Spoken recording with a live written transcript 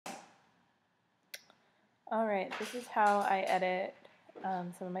Alright, this is how I edit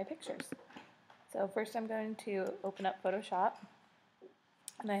some of my pictures. So first I'm going to open up Photoshop,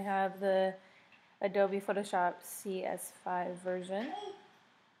 and I have the Adobe Photoshop CS5 version.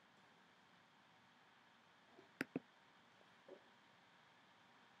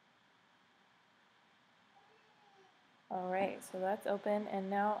 Alright, so that's open, and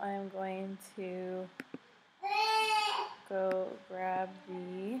now I'm going to go grab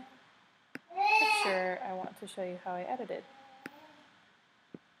the picture I want to show you how I edited.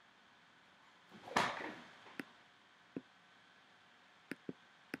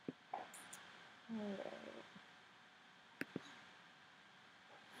 Alright.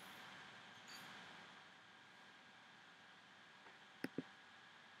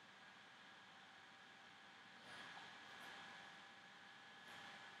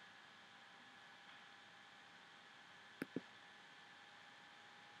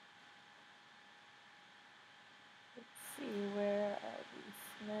 Let's see, where are these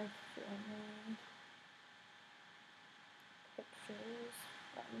Smith family pictures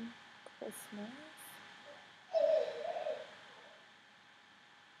from Christmas?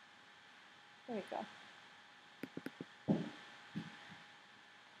 There we go.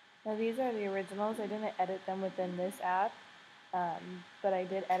 Now these are the originals. I didn't edit them within this app, but I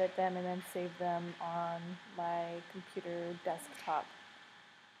did edit them and then save them on my computer desktop.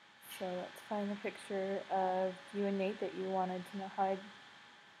 So let's find the picture of you and Nate that you wanted to know how I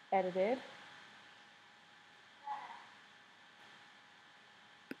edited.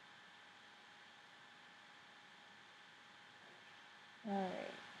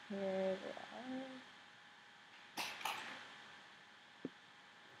 Alright, here they are.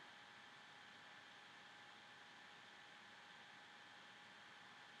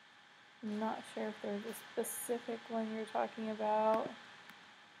 I'm not sure if there's a specific one you're talking about.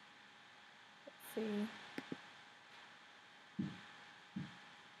 Let's see.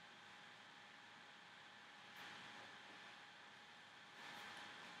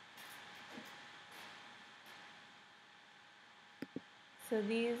 So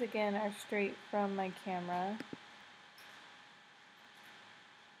these again are straight from my camera.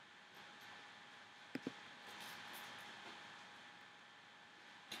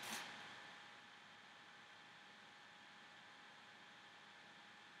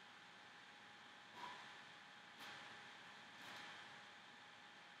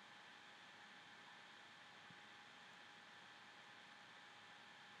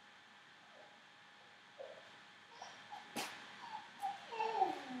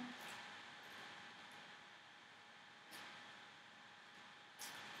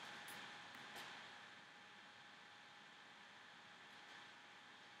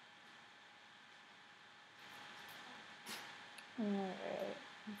 Alright,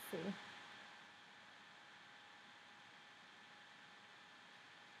 let's see.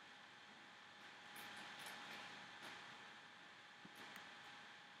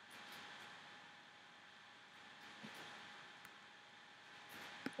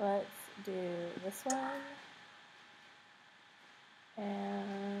 Let's do this one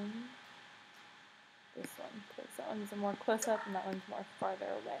and this one, because that one's a more close-up and that one's more farther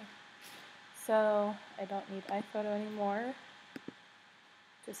away. So I don't need iPhoto anymore.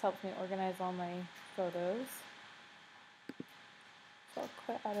 Just helps me organize all my photos. So I'll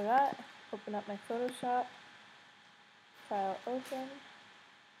quit out of that, open up my Photoshop, file open.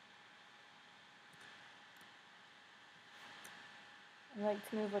 I like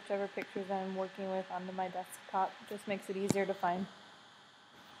to move whichever pictures I'm working with onto my desktop. It just makes it easier to find.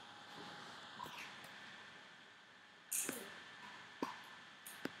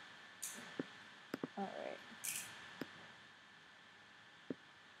 Alright.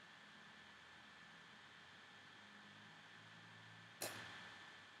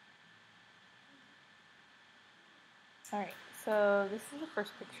 Alright, so this is the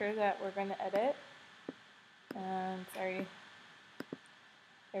first picture that we're going to edit. And sorry,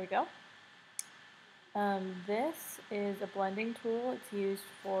 there we go. This is a blending tool. It's used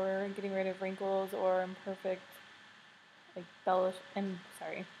for getting rid of wrinkles or imperfections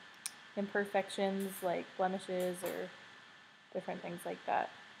like blemishes or different things like that.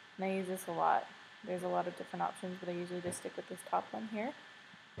 And I use this a lot. There's a lot of different options, but I usually just stick with this top one here.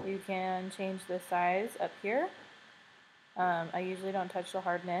 You can change the size up here. I usually don't touch the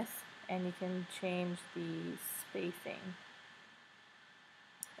hardness, and you can change the spacing.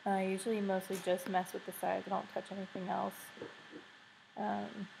 I usually mostly just mess with the size. I don't touch anything else.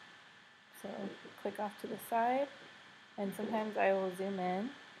 So click off to the side, and sometimes I will zoom in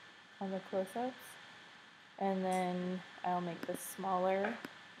on the close-ups, and then I'll make this smaller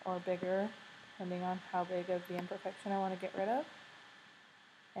or bigger depending on how big of the imperfection I want to get rid of.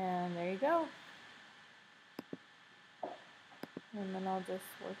 And there you go. And then I'll just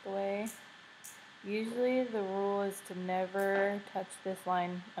work away. Usually the rule is to never touch this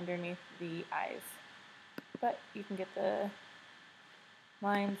line underneath the eyes, but you can get the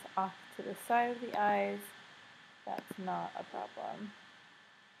lines off to the side of the eyes. That's not a problem.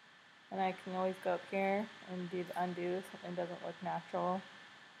 And I can always go up here and do the undo if something doesn't look natural,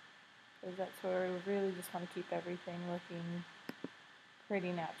 because that's where we really just want to keep everything looking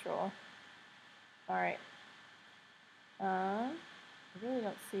pretty natural. Alright. I really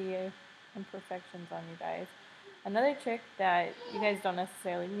don't see imperfections on you guys. Another trick that you guys don't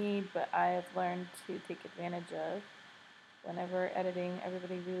necessarily need, but I have learned to take advantage of whenever editing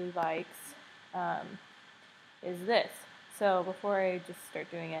everybody really likes, is this. So before I just start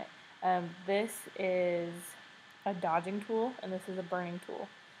doing it, this is a dodging tool and this is a burning tool.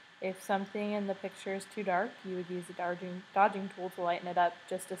 If something in the picture is too dark, you would use a dodging tool to lighten it up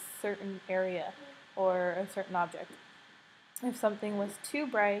just a certain area or a certain object. If something was too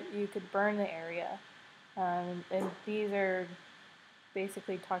bright, you could burn the area. And these are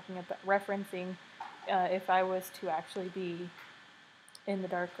basically talking about referencing if I was to actually be in the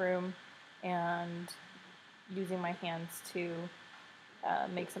dark room and using my hands to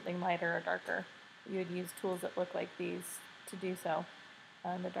make something lighter or darker. You would use tools that look like these to do so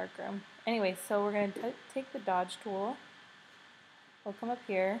in the dark room. Anyway, so we're going to take the dodge tool. We'll come up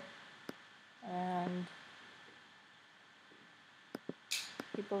here, and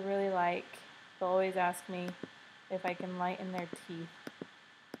people really like, they'll always ask me if I can lighten their teeth.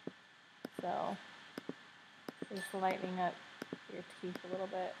 So just lightening up your teeth a little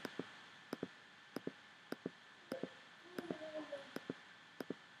bit.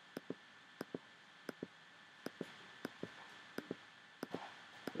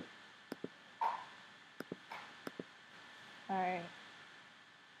 Alright.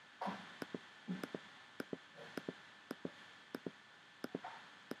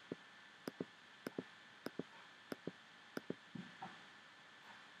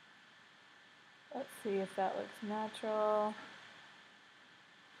 Let's see if that looks natural.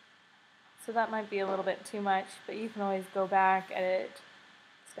 So that might be a little bit too much, but you can always go back, edit,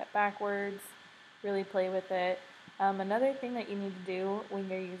 step backwards, really play with it. Another thing that you need to do when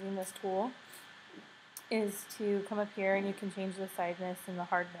you're using this tool is to come up here and you can change the sideness and the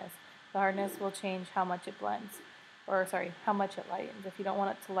hardness. The hardness will change how much it blends, or sorry, how much it lightens. If you don't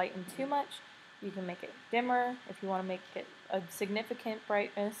want it to lighten too much, you can make it dimmer. If you want to make it a significant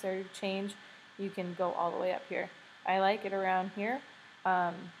brightness or change, you can go all the way up here. I like it around here.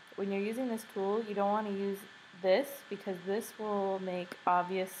 When you're using this tool, you don't want to use this because this will make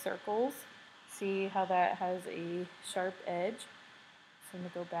obvious circles. See how that has a sharp edge? So I'm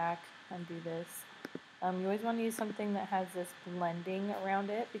going to go back and do this. You always want to use something that has this blending around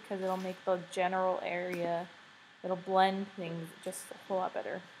it because it'll make the general area, it'll blend things just a whole lot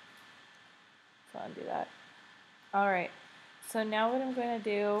better. So I'll do that. Alright, so now what I'm going to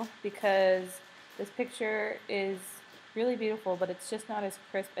do, because this picture is really beautiful, but it's just not as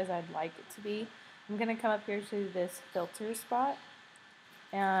crisp as I'd like it to be, I'm going to come up here to this filter spot,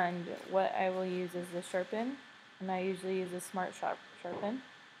 and what I will use is the sharpen, and I usually use a smart sharpen.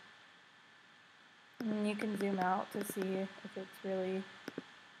 And you can zoom out to see if it's really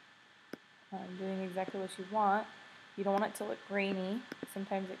doing exactly what you want. You don't want it to look grainy.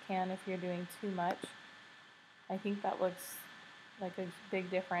 Sometimes it can if you're doing too much. I think that looks like a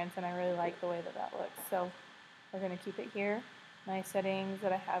big difference, and I really like the way that that looks. So we're going to keep it here. My settings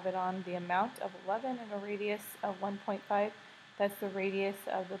that I have it on, the amount of 11 and a radius of 1.5. That's the radius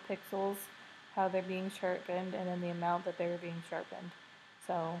of the pixels, how they're being sharpened, and then the amount that they're being sharpened.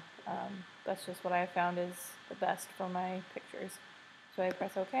 So that's just what I found is the best for my pictures. So I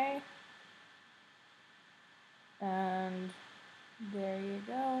press OK, and there you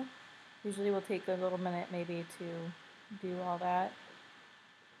go. Usually will take a little minute maybe to do all that.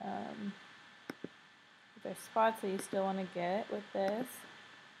 There's spots that you still want to get with this.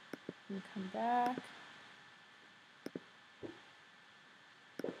 You come back.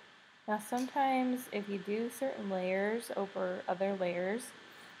 Now sometimes if you do certain layers over other layers,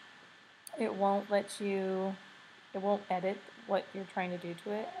 it won't edit what you're trying to do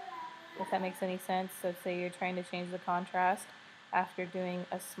to it, if that makes any sense. So say you're trying to change the contrast after doing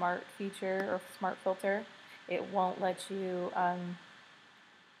a smart feature or smart filter, it won't let you,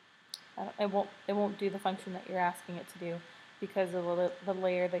 it won't do the function that you're asking it to do because of the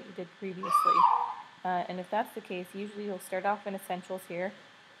layer that you did previously. And if that's the case, usually you'll start off in Essentials here.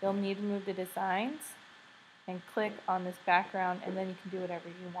 You'll need to move to Designs and click on this background, and then you can do whatever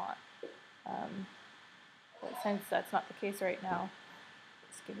you want. But since that's not the case right now,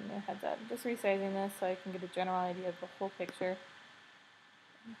 just giving you a heads up. Just resizing this so I can get a general idea of the whole picture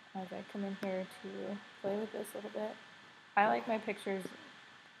as I come in here to play with this a little bit. I like my pictures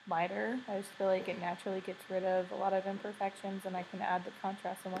lighter. I just feel like it naturally gets rid of a lot of imperfections, and I can add the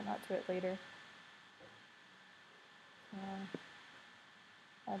contrast and whatnot to it later.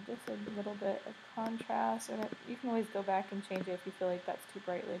 Add just a little bit of contrast, and you can always go back and change it if you feel like that's too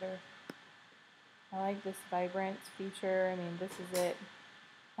bright later. I like this vibrance feature. I mean, this is it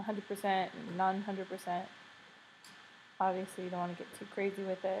 100%, non 100%. Obviously, you don't want to get too crazy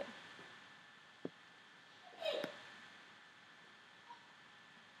with it.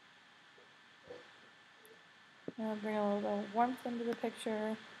 I'll bring a little bit of warmth into the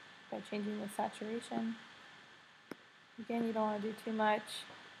picture by changing the saturation. Again, you don't want to do too much,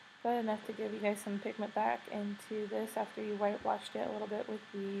 but enough to give you guys some pigment back into this after you whitewashed it a little bit with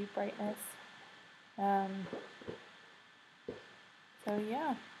the brightness. So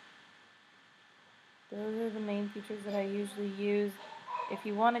yeah, those are the main features that I usually use. If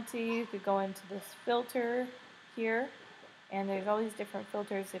you wanted to, you could go into this filter here, and there's all these different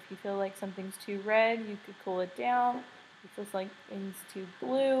filters. If you feel like something's too red, you could cool it down. If you feel like things too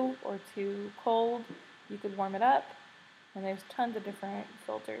blue or too cold, you could warm it up. And there's tons of different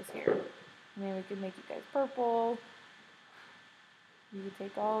filters here. I mean, we could make you guys purple. You could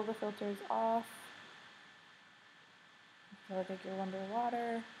take all the filters off. You look like you're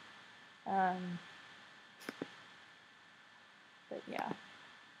underwater. But yeah,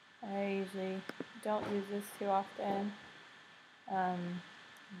 I usually don't use this too often.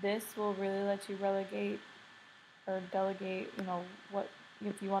 This will really let you relegate or delegate, you know, what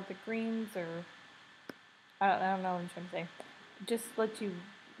if you want the greens or I don't know what I'm trying to say. Just let you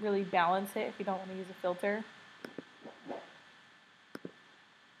really balance it if you don't want to use a filter.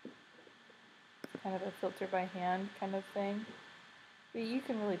 It's kind of a filter by hand kind of thing. But you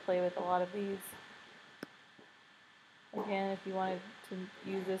can really play with a lot of these. Again, if you wanted to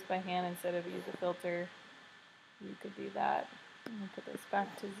use this by hand instead of use a filter, you could do that. I'm going to put this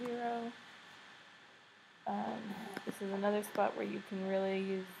back to 0. This is another spot where you can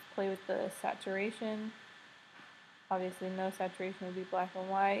really play with the saturation. Obviously no saturation would be black and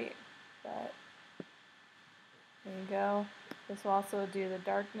white, but there you go. This will also do the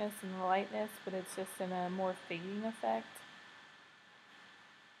darkness and the lightness, but it's just in a more fading effect.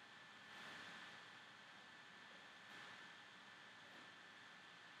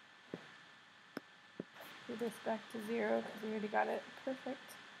 Do this back to 0 because we already got it perfect.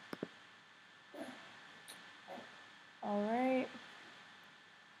 Alright.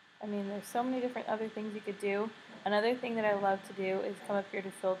 I mean, there's so many different other things you could do. Another thing that I love to do is come up here to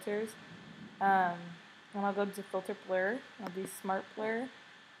filters. And I'll go to filter blur. I'll do smart blur,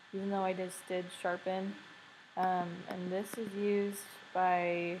 even though I just did sharpen. And this is used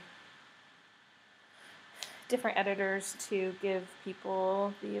by different editors to give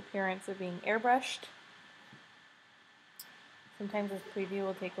people the appearance of being airbrushed. Sometimes this preview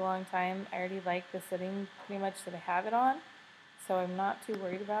will take a long time. I already like the setting pretty much that I have it on, so I'm not too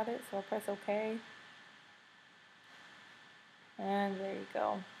worried about it. So I'll press OK. And there you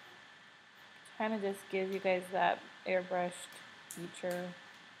go. Kind of just gives you guys that airbrushed feature.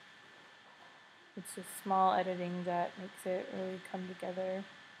 It's just small editing that makes it really come together.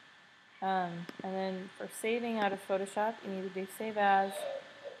 And then for saving out of Photoshop, you need to do Save As.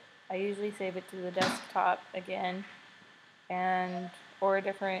 I usually save it to the desktop again, or a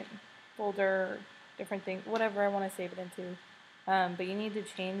different folder, different thing, whatever I want to save it into. But you need to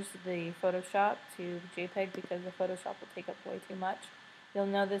change the Photoshop to JPEG because the Photoshop will take up way too much. You'll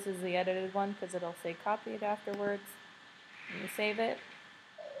know this is the edited one because it'll say copied afterwards. And you save it.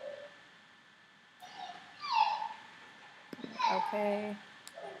 Okay.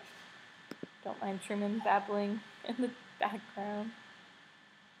 Don't mind Truman babbling in the background.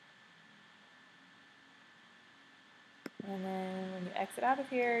 And then when you exit out of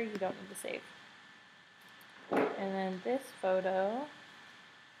here, you don't need to save. And then this photo,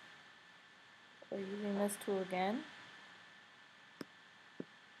 we're using this tool again.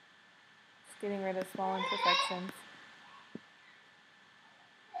 Just getting rid of small imperfections.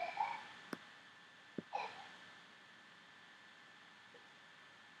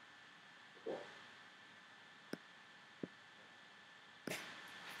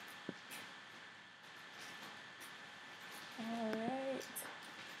 Alright.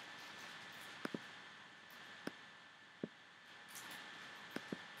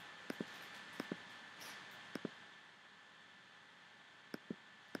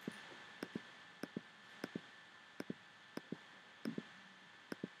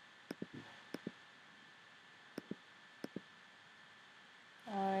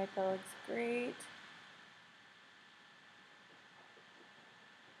 looks great.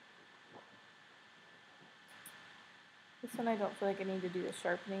 This one I don't feel like I need to do the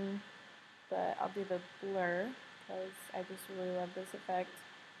sharpening, but I'll do the blur because I just really love this effect,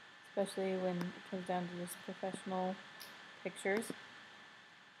 especially when it comes down to just professional pictures.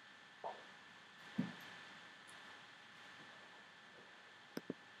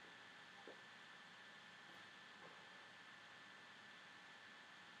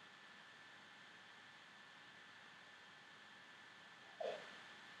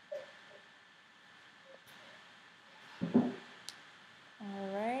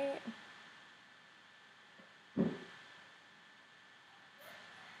 Alright.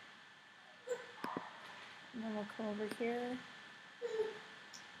 And then we'll come over here,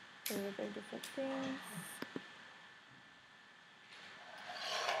 with their different things.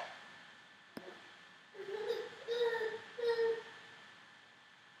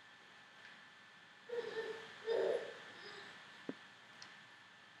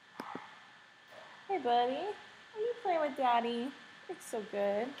 Hey buddy, are you playing with daddy? It's so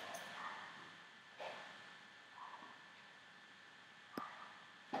good.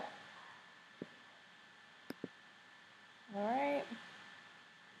 Alright.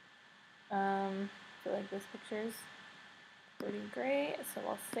 I feel like this picture's pretty great, so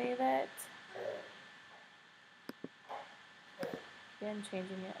I'll save it. Again,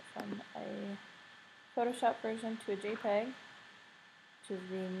 changing it from a Photoshop version to a JPEG, which is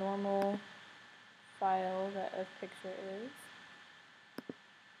the normal file that a picture is.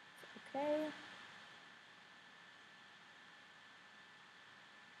 Okay.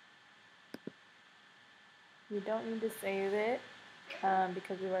 We don't need to save it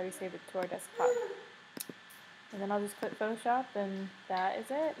because we've already saved it to our desktop. And then I'll just click Photoshop and that is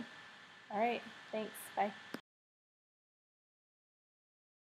it. Alright, thanks, bye.